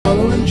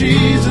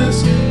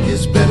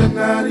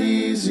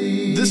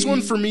This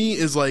one for me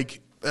is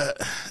like,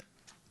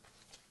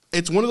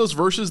 it's one of those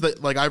verses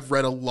that like I've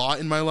read a lot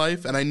in my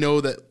life, and I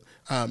know that,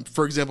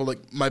 for example,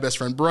 like my best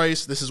friend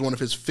Bryce, this is one of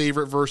his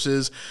favorite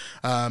verses,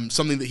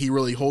 something that he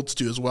really holds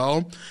to as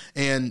well.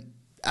 And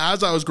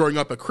as I was growing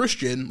up a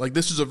Christian, like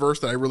this is a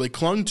verse that I really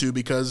clung to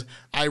because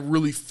I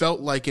really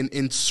felt like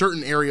in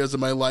certain areas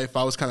of my life,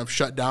 I was kind of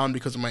shut down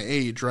because of my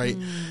age, right?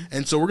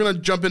 And so we're going to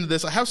jump into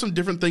this. I have some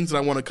different things that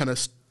I want to kind of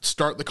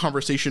start the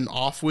conversation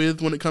off with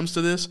when it comes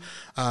to this,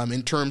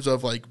 in terms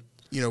of like,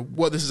 you know,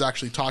 what this is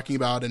actually talking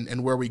about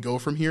and where we go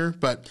from here.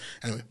 But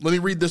anyway, let me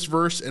read this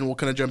verse and we'll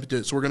kind of jump into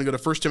it. So we're going to go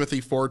to 1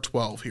 Timothy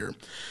 4:12 here.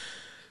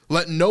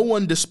 Let no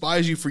one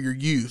despise you for your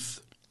youth,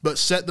 but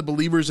set the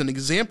believers an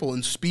example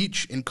in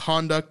speech, in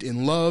conduct,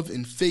 in love,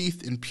 in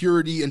faith, in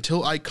purity,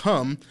 until I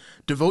come.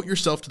 Devote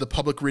yourself to the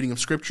public reading of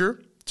Scripture,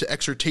 to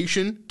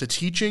exhortation, to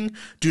teaching.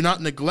 Do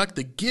not neglect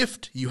the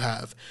gift you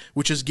have,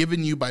 which was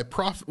given you by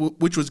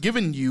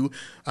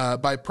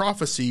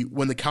prophecy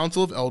when the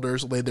council of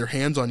elders laid their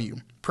hands on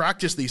you.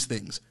 Practice these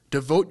things.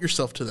 Devote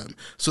yourself to them,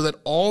 so that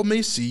all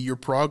may see your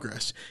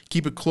progress.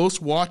 Keep a close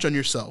watch on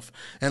yourself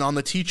and on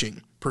the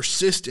teaching.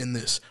 Persist in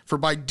this, for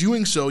by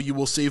doing so you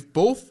will save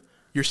both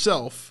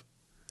yourself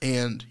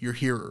and your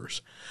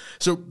hearers.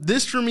 So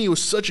this for me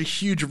was such a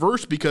huge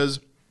verse because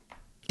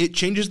it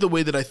changes the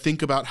way that I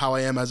think about how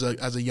I am as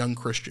a young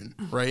Christian,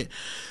 right?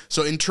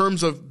 So in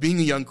terms of being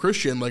a young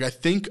Christian, like I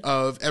think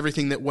of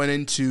everything that went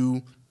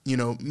into, you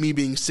know, me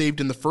being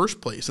saved in the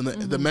first place and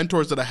the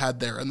mentors that I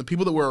had there and the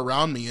people that were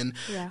around me. And,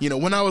 you know,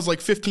 when I was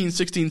like 15,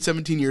 16,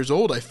 17 years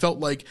old, I felt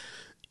like,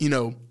 you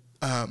know,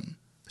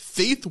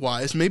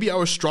 faith-wise, maybe I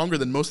was stronger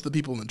than most of the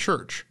people in the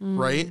church,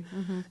 right?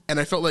 And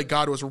I felt like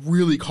God was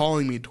really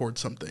calling me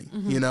towards something,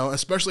 you know,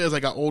 especially as I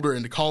got older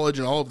into college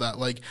and all of that.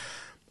 Like,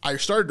 I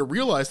started to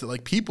realize that,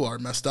 like, people are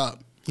messed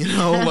up, you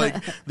know?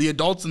 Like, the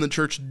adults in the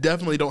church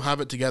definitely don't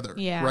have it together,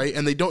 right?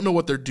 And they don't know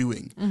what they're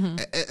doing.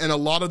 And a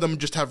lot of them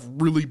just have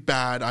really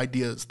bad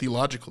ideas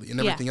theologically and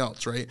everything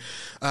else, right?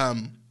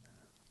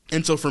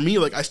 And so for me,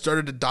 like, I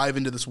started to dive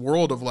into this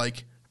world of,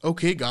 like,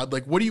 okay, God,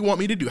 like, what do you want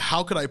me to do?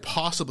 How could I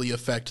possibly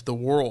affect the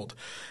world?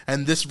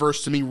 And this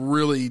verse to me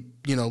really,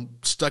 you know,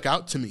 stuck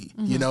out to me,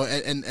 you know,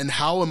 and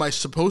how am I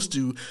supposed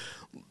to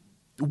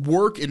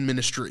work in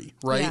ministry,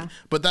 right?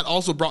 But that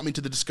also brought me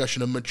to the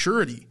discussion of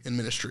maturity in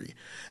ministry.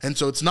 And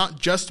so it's not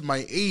just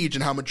my age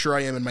and how mature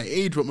I am in my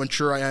age, but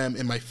mature I am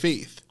in my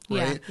faith,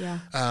 right?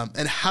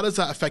 And how does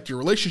that affect your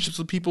relationships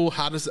with people?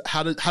 How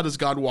does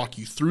God walk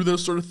you through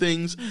those sort of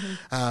things?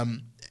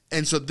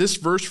 And so this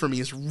verse for me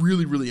is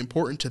really, really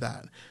important to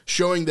that,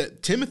 showing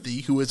that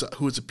Timothy, who is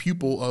a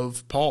pupil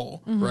of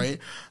Paul, right?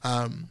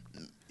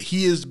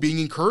 He is being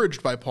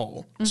encouraged by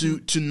Paul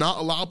to not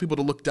allow people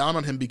to look down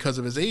on him because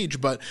of his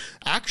age, but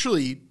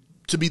actually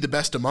to be the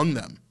best among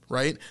them,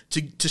 right?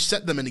 To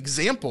set them an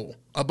example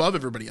above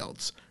everybody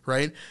else,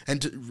 right?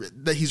 And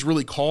that he's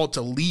really called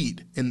to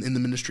lead in the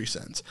ministry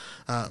sense.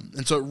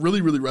 And so it really,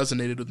 really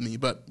resonated with me.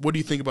 But what do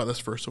you think about this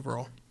verse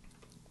overall?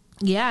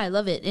 Yeah, I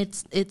love it.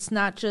 It's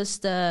not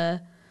just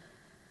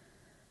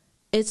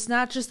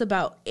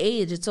about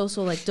age. It's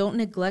also like, don't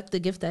neglect the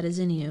gift that is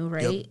in you,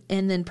 right?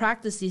 And then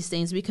practice these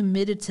things. Be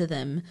committed to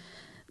them.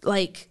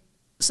 Like,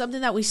 something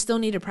that we still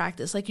need to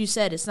practice. Like you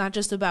said, it's not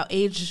just about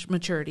age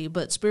maturity,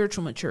 but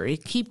spiritual maturity.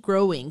 Keep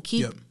growing.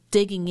 Keep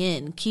digging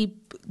in.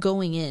 Keep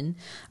going in.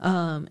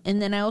 And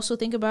then I also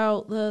think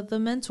about the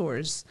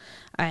mentors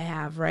I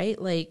have, right?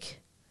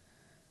 Like,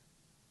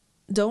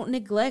 don't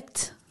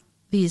neglect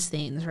these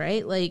things,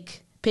 right?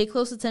 Like, pay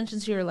close attention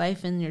to your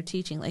life and your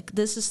teaching. Like,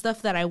 this is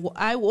stuff that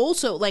I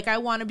also, like, I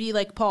want to be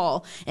like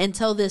Paul and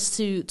tell this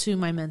to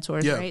my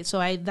mentors, right?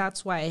 So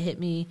that's why it hit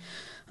me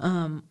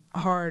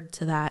hard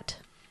to that.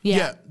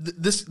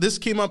 This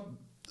came up,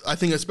 I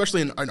think,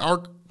 especially in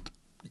our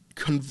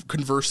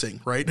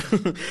conversing, right?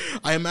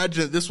 I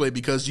imagine it this way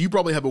because you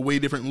probably have a way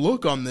different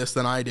look on this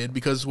than I did,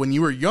 because when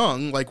you were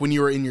young, like when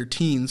you were in your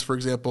teens, for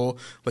example,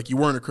 like you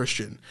weren't a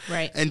Christian.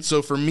 Right. And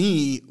so for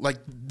me, like,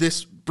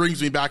 this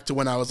brings me back to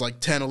when I was like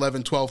 10,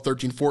 11, 12,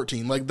 13,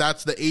 14. Like,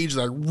 that's the age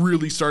that I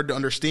really started to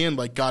understand,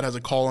 like, God has a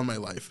call on my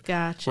life.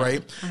 Gotcha.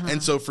 Right?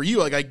 And so for you,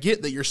 like, I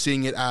get that you're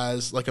seeing it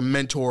as like a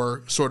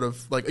mentor, sort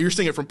of, like, you're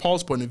seeing it from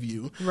Paul's point of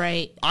view.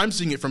 Right. I'm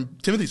seeing it from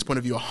Timothy's point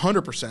of view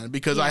 100%,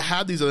 because I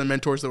had these other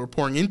mentors that were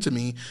pouring into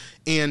me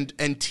and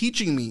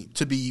teaching me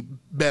to be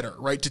better,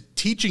 right?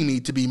 Teaching me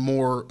to be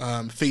more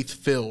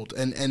faith-filled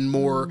and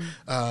more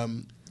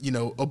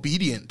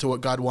obedient to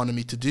what God wanted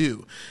me to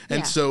do.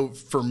 And so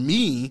for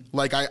me,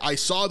 like, I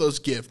saw those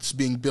gifts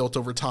being built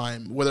over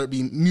time, whether it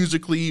be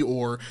musically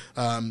or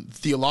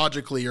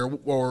theologically or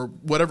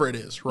whatever it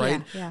is,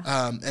 right?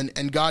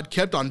 And God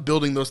kept on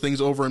building those things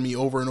over in me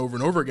over and over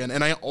and over again.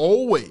 And I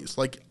always,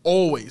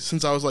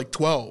 since I was like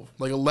 12,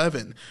 like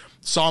 11,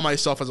 saw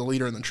myself as a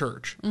leader in the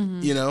church,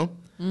 you know?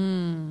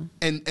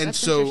 And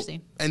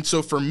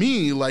so for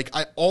me, like,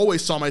 I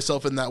always saw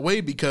myself in that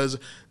way, because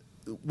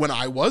when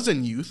I was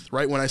in youth,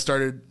 right, when I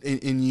started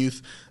in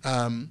youth,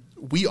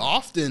 we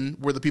often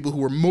were the people who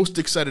were most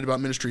excited about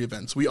ministry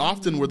events. We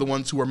often were the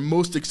ones who were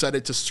most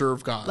excited to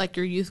serve God. Like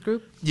your youth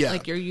group? Yeah.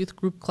 Like your youth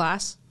group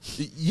class?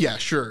 Yeah,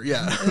 sure.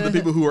 Yeah. The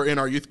people who are in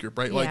our youth group,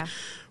 right? Yeah. Like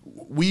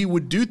we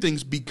would do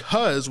things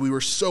because we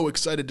were so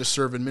excited to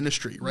serve in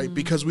ministry, right?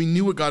 Because we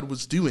knew what God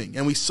was doing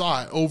and we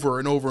saw it over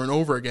and over and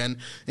over again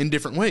in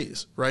different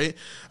ways, right?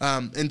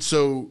 And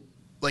so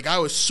like I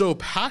was so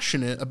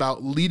passionate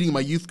about leading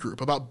my youth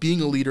group, about being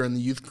a leader in the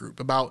youth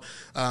group, about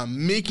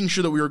making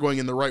sure that we were going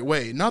in the right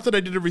way. Not that I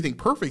did everything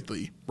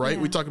perfectly, right?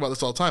 Yeah. We talk about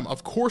this all the time.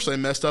 Of course I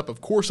messed up.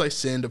 Of course I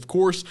sinned. Of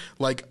course,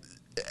 like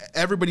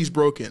everybody's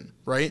broken,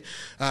 right?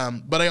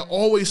 But I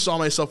always saw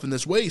myself in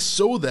this way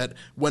so that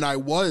when I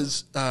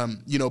was,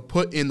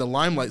 put in the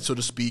limelight, so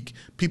to speak,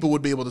 people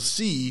would be able to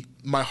see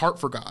my heart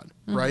for God,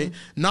 right?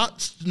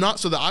 Not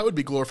so that I would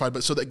be glorified,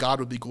 but so that God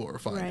would be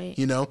glorified, Right.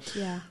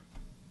 Yeah.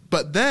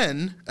 But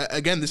then,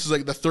 again, this is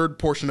like the third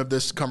portion of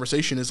this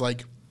conversation is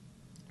like,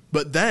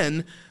 but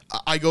then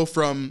I go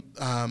from,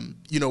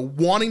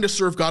 wanting to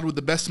serve God with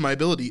the best of my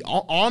ability,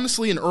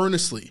 honestly and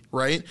earnestly,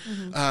 right?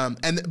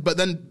 But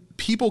then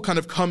people kind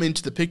of come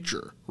into the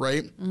picture,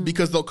 right?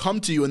 Because they'll come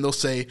to you and they'll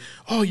say,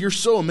 "Oh, you're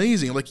so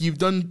amazing! Like you've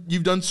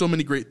done so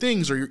many great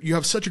things, or you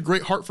have such a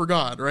great heart for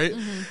God, right?"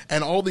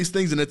 And all these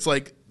things, and it's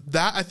like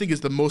that. I think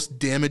is the most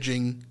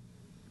damaging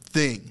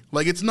thing.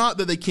 Like it's not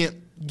that they can't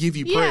give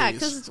you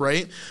praise,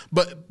 right?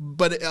 But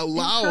it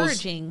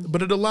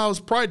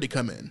allows pride to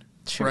come in,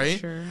 right?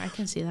 Sure, I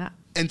can see that.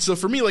 And so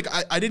for me, like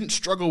I didn't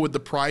struggle with the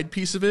pride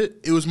piece of it.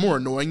 It was more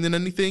annoying than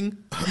anything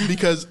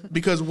because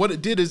what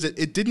it did is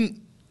it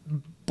didn't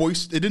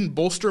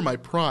bolster my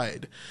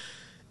pride.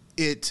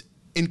 It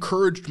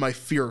encouraged my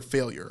fear of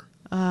failure.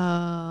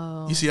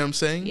 Oh, you see what I'm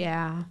saying?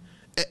 Yeah.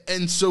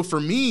 And so for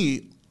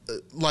me,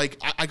 like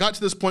I got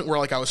to this point where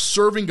like I was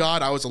serving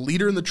God, I was a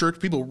leader in the church.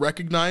 People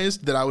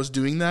recognized that I was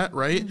doing that,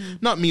 right?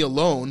 Not me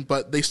alone,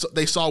 but they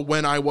saw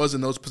when I was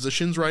in those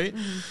positions, right?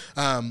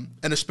 And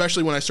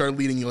especially when I started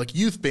leading like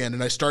youth band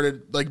and I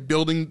started like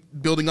building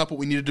up what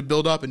we needed to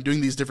build up and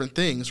doing these different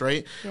things,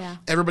 right? Yeah.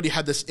 Everybody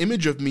had this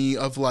image of me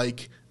of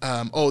like,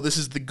 this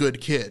is the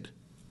good kid,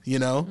 you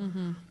know?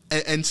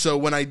 And so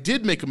when I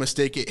did make a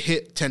mistake, it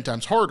hit 10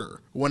 times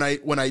harder. When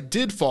I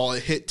did fall,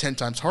 it hit 10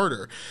 times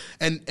harder.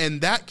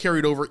 And that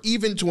carried over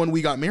even to when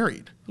we got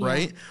married,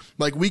 right?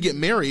 Like we get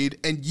married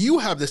and you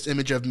have this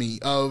image of me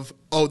of,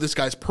 oh, this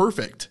guy's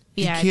perfect.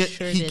 He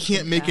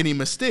can't make any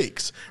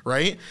mistakes,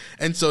 right?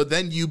 And so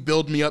then you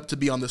build me up to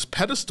be on this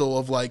pedestal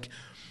of like,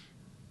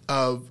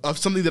 of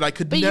something that I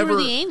could never. But you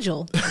were the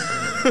angel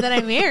that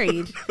I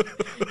married,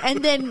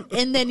 and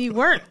then you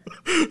weren't.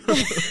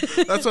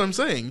 That's what I'm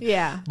saying.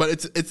 Yeah. But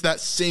it's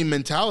that same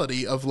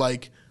mentality of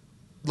like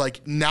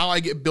now I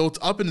get built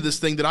up into this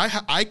thing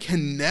that I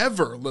can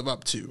never live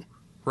up to.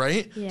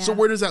 Right? Yeah. So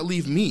where does that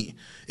leave me?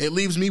 It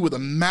leaves me with a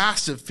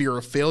massive fear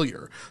of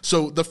failure.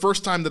 So the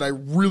first time that I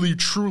really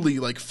truly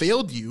like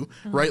failed you,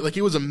 right? Like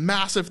it was a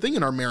massive thing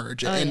in our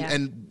marriage.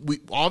 And we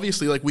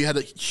obviously like we had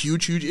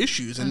huge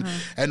issues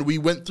and we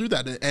went through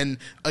that. And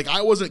like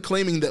I wasn't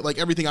claiming that like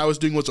everything I was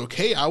doing was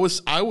okay. I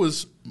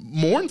was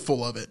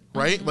mournful of it,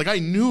 right? Like I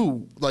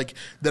knew like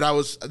that I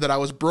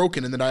was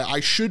broken and that I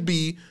should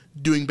be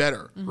doing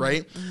better,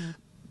 right?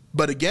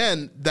 But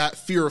again, that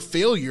fear of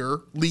failure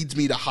leads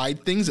me to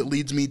hide things. It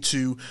leads me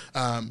to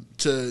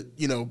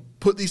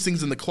put these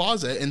things in the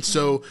closet. And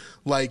so,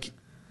 like,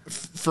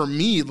 for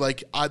me,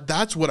 like,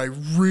 that's what I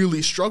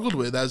really struggled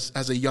with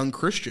as a young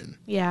Christian.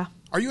 Yeah.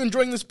 Are you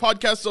enjoying this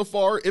podcast so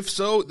far? If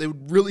so, it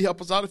would really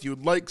help us out if you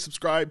would like,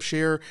 subscribe,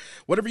 share,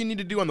 whatever you need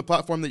to do on the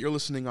platform that you're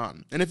listening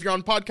on. And if you're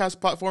on podcast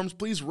platforms,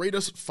 please rate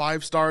us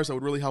 5 stars. That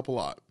would really help a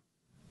lot.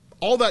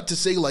 All that to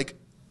say, like,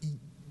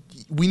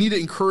 we need to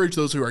encourage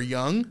those who are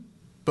young,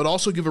 but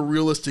also give a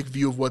realistic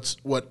view of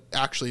what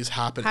actually is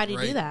happening. How do you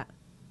do that?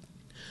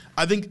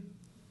 I think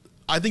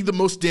the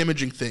most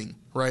damaging thing,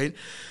 right?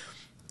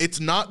 It's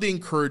not the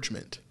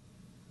encouragement.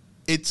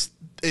 It's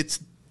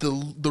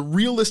the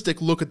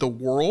realistic look at the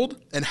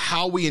world and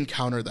how we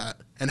encounter that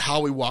and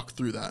how we walk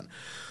through that.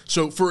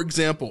 So, for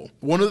example,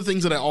 one of the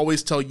things that I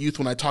always tell youth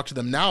when I talk to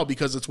them now,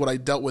 because it's what I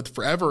dealt with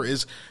forever,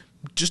 is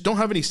just don't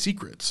have any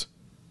secrets.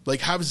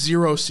 Like, have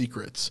 0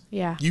 secrets.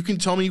 Yeah. You can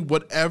tell me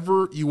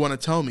whatever you want to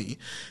tell me,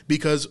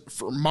 because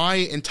for my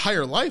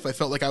entire life, I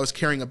felt like I was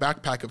carrying a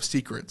backpack of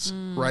secrets,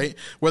 right?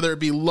 Whether it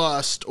be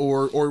lust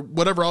or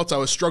whatever else I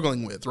was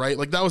struggling with, right?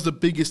 Like, that was the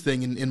biggest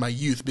thing in my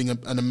youth, being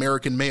an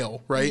American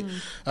male, right?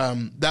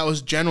 That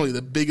was generally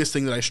the biggest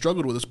thing that I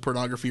struggled with, is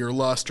pornography or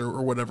lust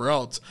or whatever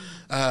else.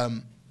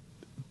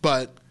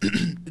 But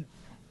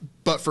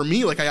for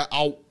me, like,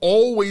 I'll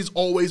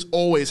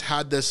always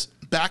had this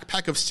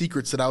backpack of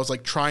secrets that I was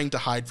like trying to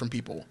hide from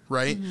people,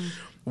 right?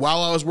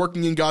 While I was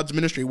working in God's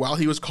ministry, while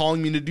he was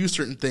calling me to do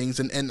certain things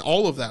and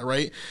all of that,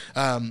 right?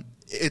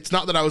 It's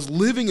not that I was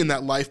living in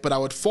that life, but I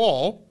would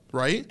fall,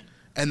 right?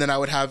 And then I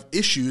would have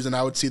issues and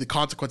I would see the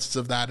consequences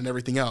of that and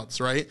everything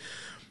else, right?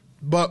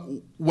 But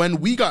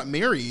when we got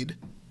married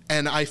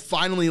And I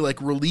finally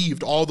like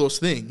relieved all those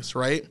things,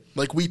 right?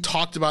 Like we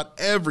talked about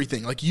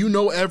everything, like you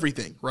know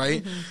everything,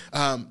 right?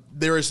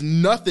 There is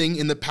nothing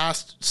in the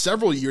past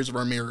several years of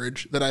our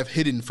marriage that I've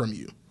hidden from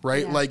you,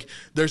 right? Yeah. Like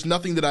there's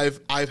nothing that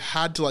I've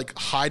had to like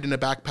hide in a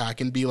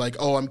backpack and be like,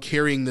 oh, I'm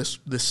carrying this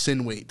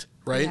sin weight,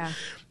 right? Yeah.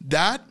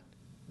 That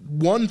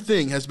one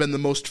thing has been the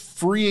most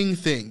freeing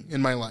thing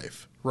in my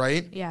life,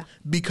 right? Yeah.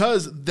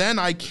 Because then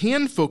I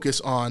can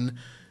focus on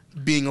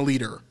being a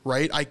leader,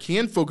 right? I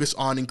can focus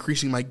on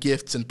increasing my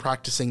gifts and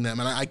practicing them.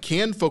 And I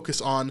can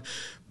focus on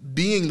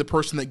being the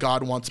person that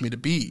God wants me to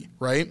be,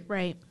 right?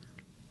 Right.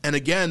 And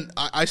again,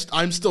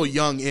 I'm still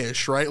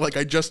young-ish, right? Like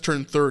I just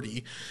turned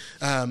 30.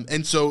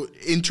 And so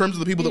in terms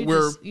of the people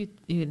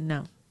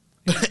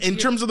in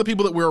terms of the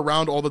people that we're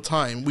around all the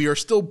time, we are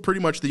still pretty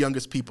much the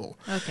youngest people.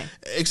 Okay.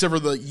 Except for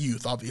the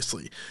youth,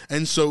 obviously.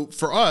 And so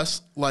for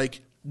us,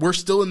 like, we're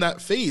still in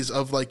that phase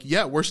of like,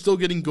 yeah, we're still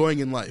getting going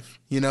in life,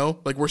 you know,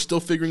 like we're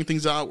still figuring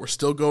things out. We're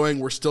still going,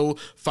 we're still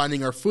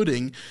finding our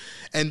footing.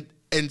 And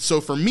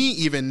so for me,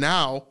 even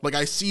now, like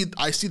I see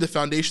the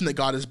foundation that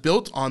God has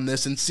built on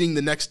this and seeing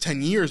the next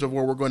 10 years of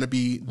where we're going to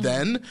be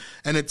then.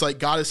 And it's like,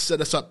 God has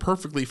set us up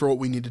perfectly for what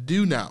we need to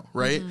do now.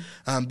 Right.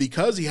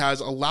 Because he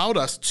has allowed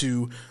us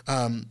to,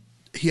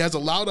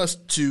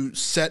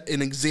 set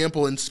an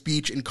example in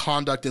speech and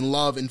conduct and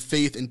love and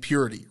faith and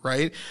purity,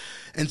 right?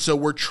 And so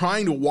we're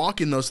trying to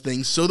walk in those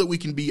things so that we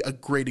can be a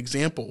great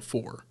example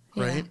for,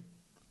 right? Yeah.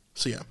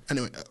 So yeah,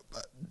 anyway,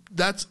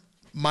 that's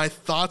my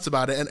thoughts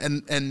about it.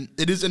 And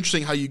it is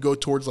interesting how you go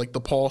towards like the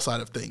Paul side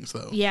of things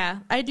though. Yeah,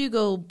 I do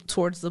go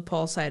towards the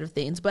Paul side of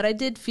things, but I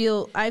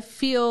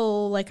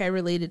feel like I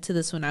related to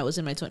this when I was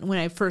in my when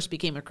I first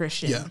became a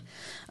Christian.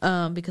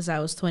 Yeah. Because I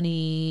was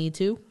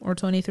 22 or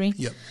 23.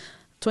 Yep.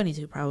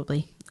 22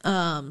 probably,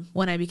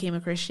 when I became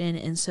a Christian.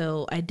 And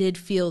so I did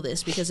feel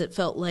this because it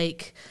felt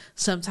like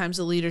sometimes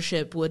the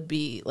leadership would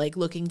be like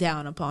looking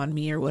down upon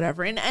me or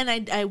whatever. And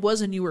I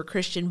was a newer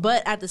Christian,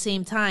 but at the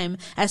same time,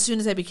 as soon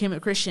as I became a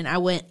Christian, I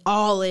went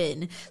all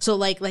in. So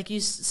like you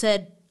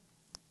said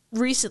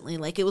recently,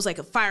 like it was like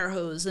a fire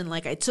hose, and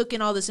like I took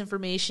in all this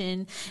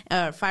information,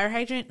 fire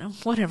hydrant,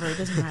 whatever, it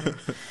doesn't matter.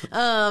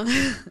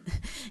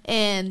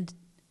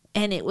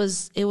 And it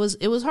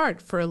was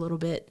hard for a little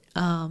bit.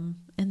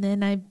 And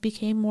then I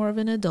became more of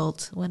an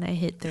adult when I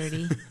hit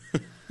 30.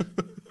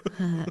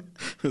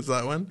 Is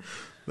that when?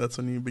 That's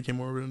when you became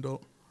more of an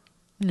adult?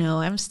 No,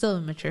 I'm still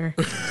immature.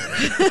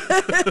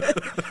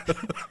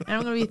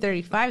 I'm going to be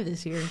 35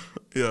 this year.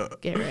 Yeah.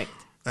 Get wrecked.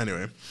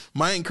 Anyway,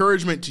 my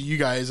encouragement to you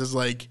guys is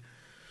like,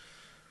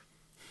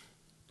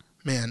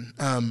 man,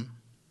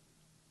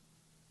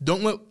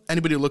 don't let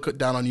anybody look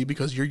down on you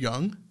because you're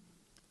young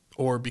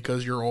or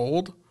because you're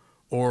old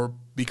or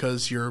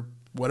because you're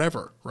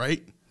whatever,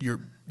 right? Your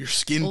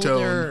skin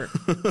tone.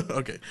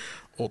 Okay,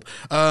 old.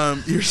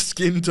 Your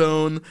skin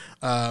tone,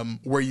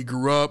 where you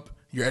grew up,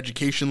 your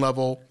education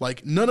level,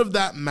 like none of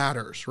that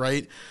matters,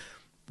 right?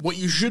 What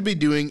you should be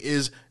doing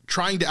is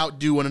trying to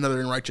outdo one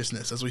another in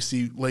righteousness, as we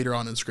see later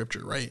on in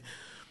Scripture, right?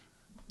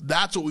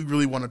 That's what we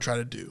really want to try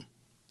to do.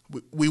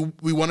 We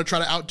want to try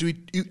to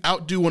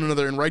outdo one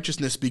another in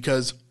righteousness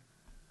because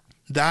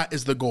that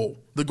is the goal.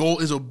 The goal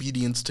is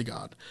obedience to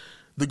God.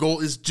 The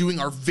goal is doing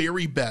our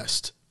very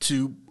best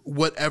to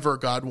whatever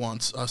God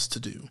wants us to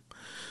do.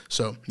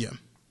 So, yeah.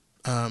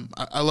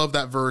 I love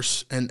that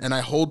verse, and I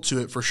hold to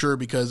it for sure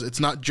because it's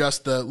not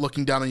just the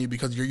looking down on you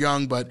because you're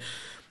young, but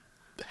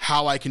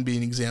how I can be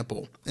an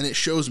example. And it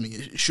shows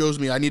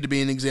me I need to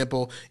be an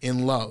example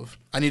in love.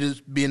 I need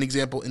to be an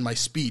example in my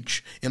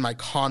speech, in my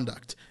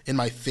conduct, in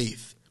my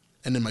faith,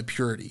 and in my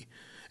purity.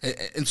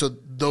 And so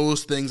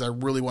those things I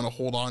really want to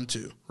hold on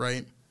to,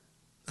 right?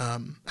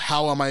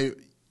 How am I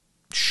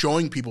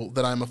showing people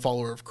that I'm a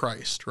follower of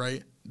Christ,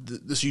 right?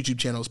 This YouTube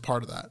channel is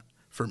part of that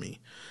for me.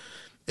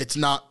 It's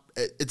not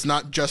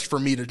just for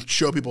me to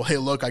show people, hey,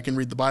 look, I can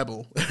read the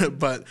Bible,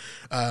 but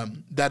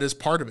that is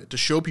part of it, to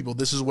show people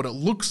this is what it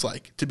looks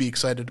like to be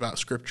excited about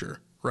Scripture,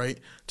 right?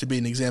 To be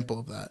an example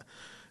of that.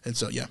 And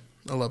so, yeah,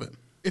 I love it.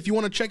 If you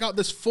want to check out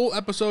this full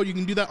episode, you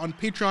can do that on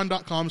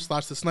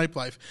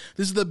patreon.com/thesnipelife.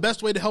 This is the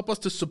best way to help us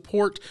to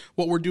support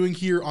what we're doing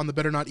here on the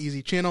Better Not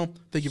Easy channel.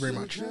 Thank you very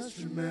much. Just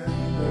remember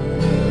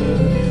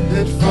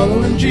that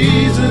following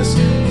Jesus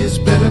is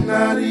better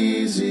not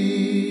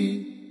easy.